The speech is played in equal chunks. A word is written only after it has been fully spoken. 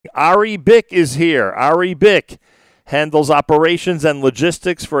Ari Bick is here. Ari Bick handles operations and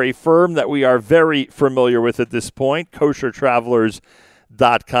logistics for a firm that we are very familiar with at this point,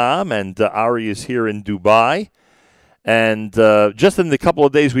 koshertravelers.com. And Ari is here in Dubai. And just in the couple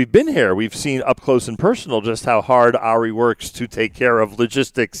of days we've been here, we've seen up close and personal just how hard Ari works to take care of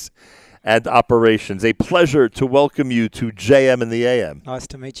logistics and operations. A pleasure to welcome you to JM in the AM. Nice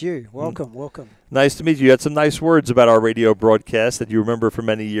to meet you. Welcome. Nice to meet you. You had some nice words about our radio broadcast that you remember for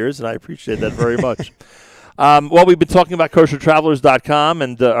many years, and I appreciate that very much. Well, we've been talking about koshertravelers.com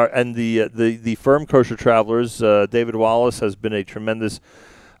and the firm Kosher Travelers. David Wallace has been a tremendous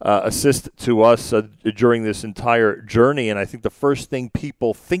assist to us during this entire journey, and I think the first thing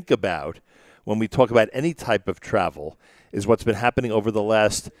people think about when we talk about any type of travel is what's been happening over the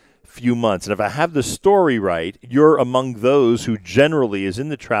last few months. And if I have the story right, you're among those who generally is in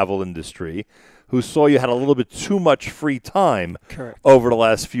the travel industry who saw you had a little bit too much free time Correct. over the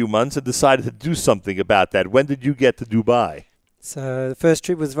last few months and decided to do something about that. When did you get to Dubai? So the first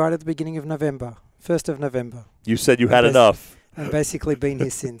trip was right at the beginning of November, 1st of November. You said you had enough. I've basically been here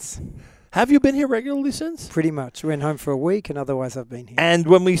since. Have you been here regularly since? Pretty much. Went home for a week, and otherwise I've been here. And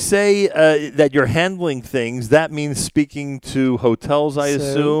when we say that you're handling things, that means speaking to hotels, I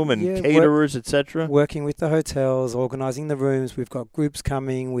assume, and caterers, etc.? Working with the hotels, organising the rooms. We've got groups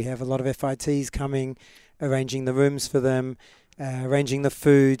coming. We have a lot of FITs coming, arranging the rooms for them, arranging the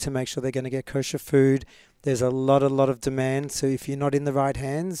food to make sure they're going to get kosher food. There's a lot of demand. So if you're not in the right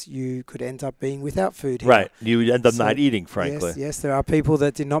hands, you could end up being without food here. Right. You end up not eating, frankly. Yes. There are people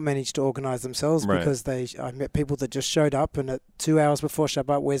that did not manage to organise themselves because I met people that just showed up and at 2 hours before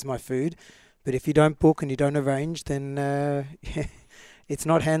Shabbat, where's my food? But if you don't book and you don't arrange, then it's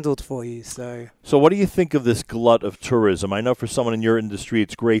not handled for you. So what do you think of this glut of tourism? I know for someone in your industry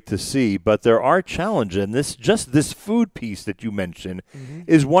it's great to see, but there are challenges. And this food piece that you mentioned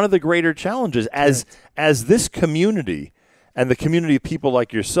is one of the greater challenges as this community and the community of people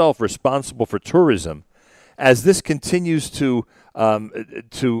like yourself responsible for tourism, as this continues to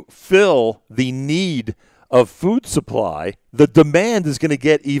fill the need of food supply, the demand is going to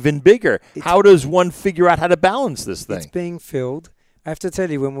get even bigger. How does one figure out how to balance this thing? It's being filled. I have to tell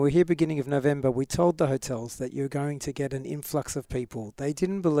you, when we were here beginning of November, we told the hotels that you're going to get an influx of people. They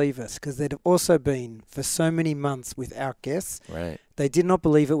didn't believe us because they'd also been for so many months without guests. Right. They did not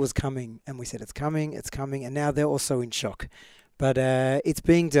believe it was coming. And we said, it's coming. And now they're also in shock. But it's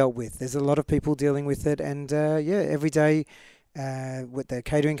being dealt with. There's a lot of people dealing with it. And every day with the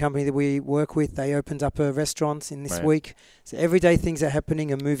catering company that we work with, they opened up a restaurant in this week. So every day things are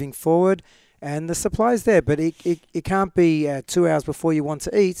happening and moving forward. And the supply's there, but it can't be 2 hours before you want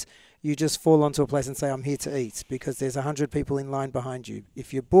to eat. You just fall onto a place and say, I'm here to eat, because there's 100 people in line behind you.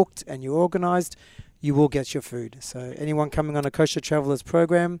 If you're booked and you're organised, you will get your food. So anyone coming on a Kosher Travelers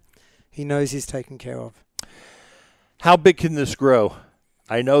program, he knows he's taken care of. How big can this grow?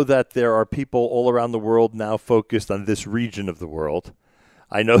 I know that there are people all around the world now focused on this region of the world.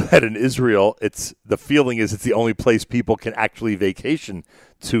 I know that in Israel, the feeling is it's the only place people can actually vacation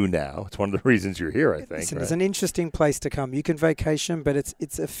to now. It's one of the reasons you're here, I think. Listen, it's an interesting place to come. You can vacation, but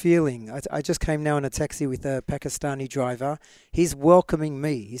it's a feeling. I just came now in a taxi with a Pakistani driver. He's welcoming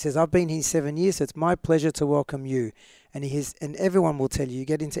me. He says, I've been here 7 years, so it's my pleasure to welcome you. And and everyone will tell you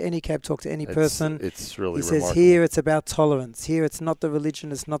get into any cab, talk to any person. It's really remarkable. He says, here it's about tolerance. Here it's not the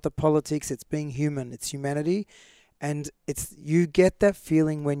religion, it's not the politics, it's being human, it's humanity. And you get that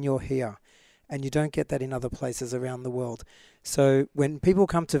feeling when you're here, and you don't get that in other places around the world. So when people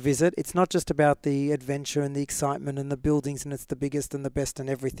come to visit, it's not just about the adventure and the excitement and the buildings, and it's the biggest and the best and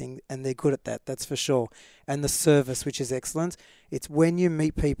everything, and they're good at that, that's for sure. And the service, which is excellent. It's when you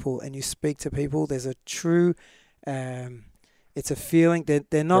meet people and you speak to people, there's a true, it's a feeling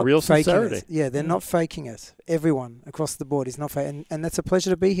that they're not real faking sincerity. it. Yeah, they're not faking it. Everyone across the board is not faking, and that's a pleasure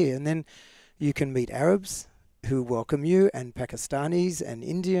to be here. And then you can meet Arabs who welcome you, and Pakistanis and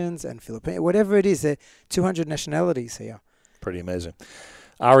Indians and Filipinos, whatever it is. There are 200 nationalities here. Pretty amazing.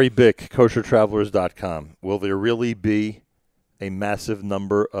 Ari Bick, koshertravelers.com. Will there really be a massive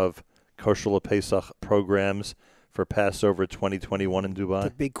number of Kosher LePesach programs for Passover 2021 in Dubai? The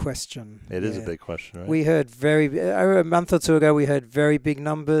big question. It is a big question, right? We heard a month or two ago, we heard very big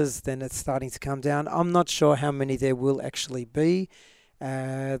numbers. Then it's starting to come down. I'm not sure how many there will actually be.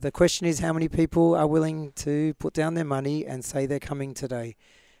 The question is how many people are willing to put down their money and say they're coming today.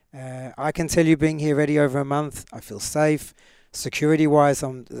 I can tell you, being here already over a month, I feel safe. Security-wise,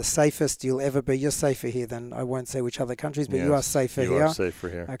 I'm the safest you'll ever be. You're safer here than, I won't say which other countries, but you are safer here. You are safer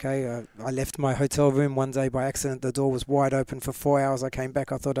here. Okay, I left my hotel room one day by accident. The door was wide open for 4 hours. I came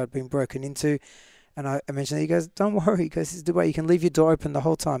back. I thought I'd been broken into. And I mentioned that. He goes, don't worry. He goes, it's Dubai. You can leave your door open the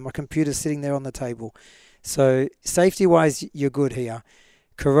whole time. My computer's sitting there on the table. So safety-wise, you're good here.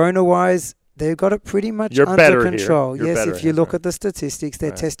 Corona-wise, they've got it pretty much You're under control. You're yes, if you look right. at the statistics,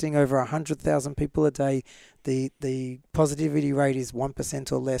 they're testing over 100,000 people a day. The positivity rate is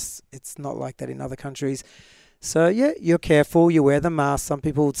 1% or less. It's not like that in other countries. So, yeah, you're careful. You wear the mask. Some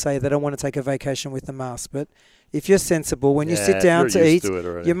people would say they don't want to take a vacation with the mask. But if you're sensible, when you sit down to eat,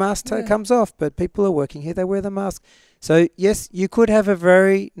 your mask comes off. But people are working here. They wear the mask. So, yes, you could have a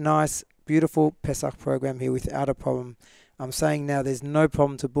very nice, beautiful Pesach program here without a problem. I'm saying now there's no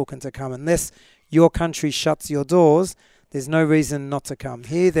problem to book and to come. Unless your country shuts your doors, there's no reason not to come.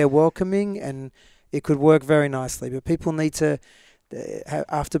 Here they're welcoming and it could work very nicely. But people need to,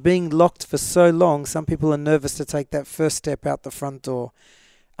 after being locked for so long, some people are nervous to take that first step out the front door.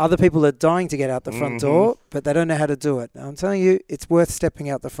 Other people are dying to get out the front door, but they don't know how to do it. I'm telling you, it's worth stepping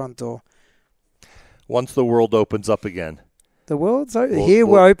out the front door. Once the world opens up again. The world's open.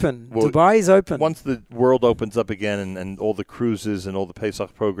 We're open. Dubai is open. Once the world opens up again and all the cruises and all the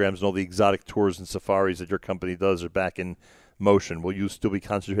Pesach programs and all the exotic tours and safaris that your company does are back in motion, will you still be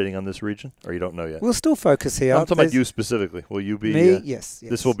concentrating on this region, or you don't know yet? We'll still focus here. I'm talking about you specifically. Will you be? Me? Yes.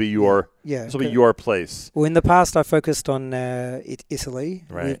 This will be your. Yeah. This will be your place. Well, in the past, I focused on Italy.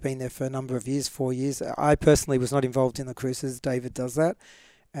 Right. We've been there for a number of years, 4 years. I personally was not involved in the cruises. David does that.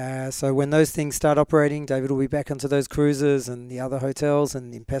 So when those things start operating, David will be back onto those cruises and the other hotels,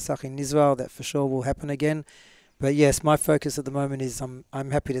 and in Pesach in Israel, that for sure will happen again. But yes, my focus at the moment is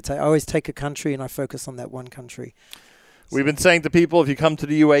I'm happy to take. I always take a country and I focus on that one country. We've been saying to people, if you come to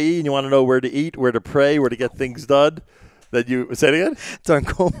the UAE and you want to know where to eat, where to pray, where to get things done, that you say it again. Don't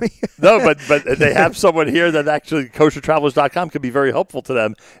call me. No, but they have someone here that actually koshertravelers.com could be very helpful to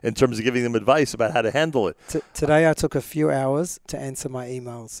them in terms of giving them advice about how to handle it. Today I took a few hours to answer my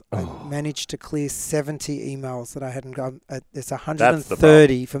emails. I managed to clear 70 emails that I hadn't gone. It's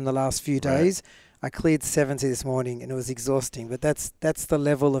 130 from the last few days. Right. I cleared 70 this morning, and it was exhausting. But that's the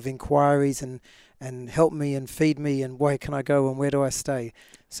level of inquiries and help me and feed me and where can I go and where do I stay.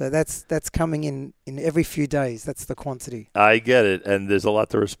 So that's coming in every few days. That's the quantity. I get it, and there's a lot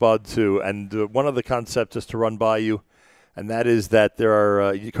to respond to. And one of the concepts just to run by you, and that is that there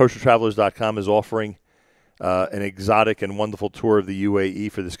are koshertravelers.com is offering an exotic and wonderful tour of the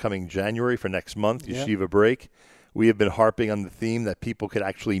UAE for this coming January, for next month, Yeshiva break. We have been harping on the theme that people could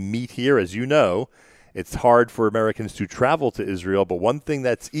actually meet here. As you know, it's hard for Americans to travel to Israel, but one thing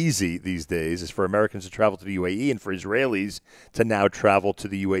that's easy these days is for Americans to travel to the UAE and for Israelis to now travel to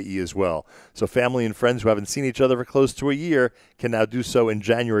the UAE as well. So family and friends who haven't seen each other for close to a year can now do so in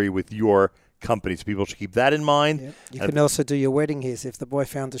January with your company. So people should keep that in mind. Yep. You can also do your wedding here. So if the boy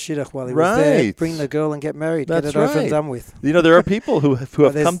found a shidduch while he was there, bring the girl and get married. Get it over and done with. You know, there are people who have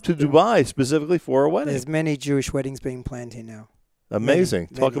come to Dubai specifically for a wedding. There's many Jewish weddings being planned here now. Amazing.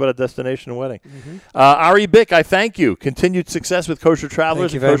 Talk about a destination wedding. Mm-hmm. Ari Bick, I thank you. Continued success with Kosher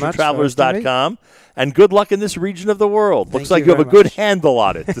Travelers at koshertravelers.com. And good luck in this region of the world. Looks like you have a good handle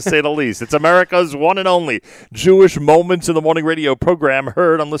on it, to say the least. It's America's one and only Jewish Moments in the Morning radio program,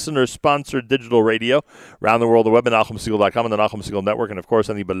 heard on listener-sponsored digital radio around the world, the web at NachumSegal.com and the Nachum Segal Network, and, of course,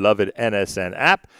 on the beloved NSN app.